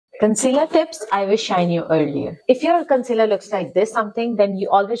Concealer tips I will shine you earlier. If your concealer looks like this something, then you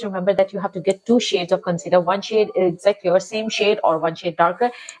always remember that you have to get 2 shades of concealer. One shade is exactly your same shade or one shade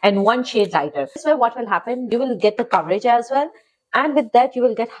darker and one shade lighter. This way what will happen, you will get the coverage as well, and with that you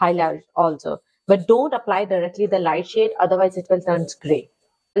will get highlight also. But don't apply directly the light shade, otherwise it will turn gray.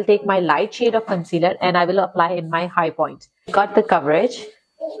 I will take my light shade of concealer and I will apply in my high point. Got the coverage.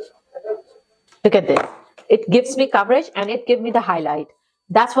 Look at this. It gives me coverage and it gives me the highlight.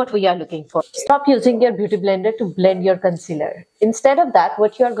 That's what we are looking for. Stop using your beauty blender to blend your concealer. Instead of that,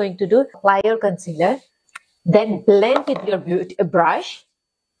 what you are going to do, apply your concealer, then blend with your beauty brush,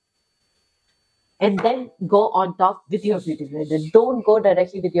 and then go on top with your beauty blender. Don't go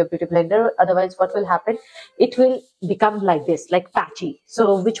directly with your beauty blender. Otherwise, what will happen? It will become like this, like patchy.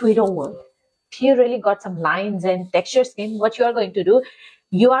 So, which we don't want. If you really got some lines and texture skin, what you are going to do,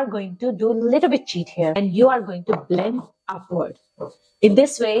 you are going to do a little bit cheat here and you are going to blend upward. In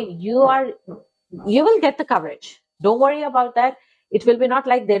this way, you will get the coverage. Don't worry about that. It will be not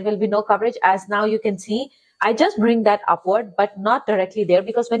like there will be no coverage. As now you can see, I just bring that upward, but not directly there,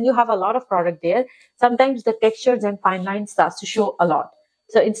 because when you have a lot of product there, sometimes the textures and fine lines starts to show a lot.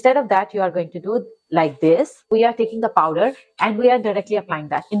 So instead of that, you are going to do like this. We are taking the powder and we are directly applying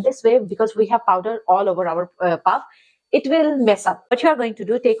that. In this way, because we have powder all over our puff, it will mess up. What you are going to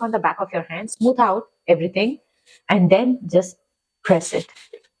do, take on the back of your hand, smooth out everything, and then just press it.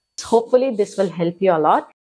 Hopefully this will help you a lot.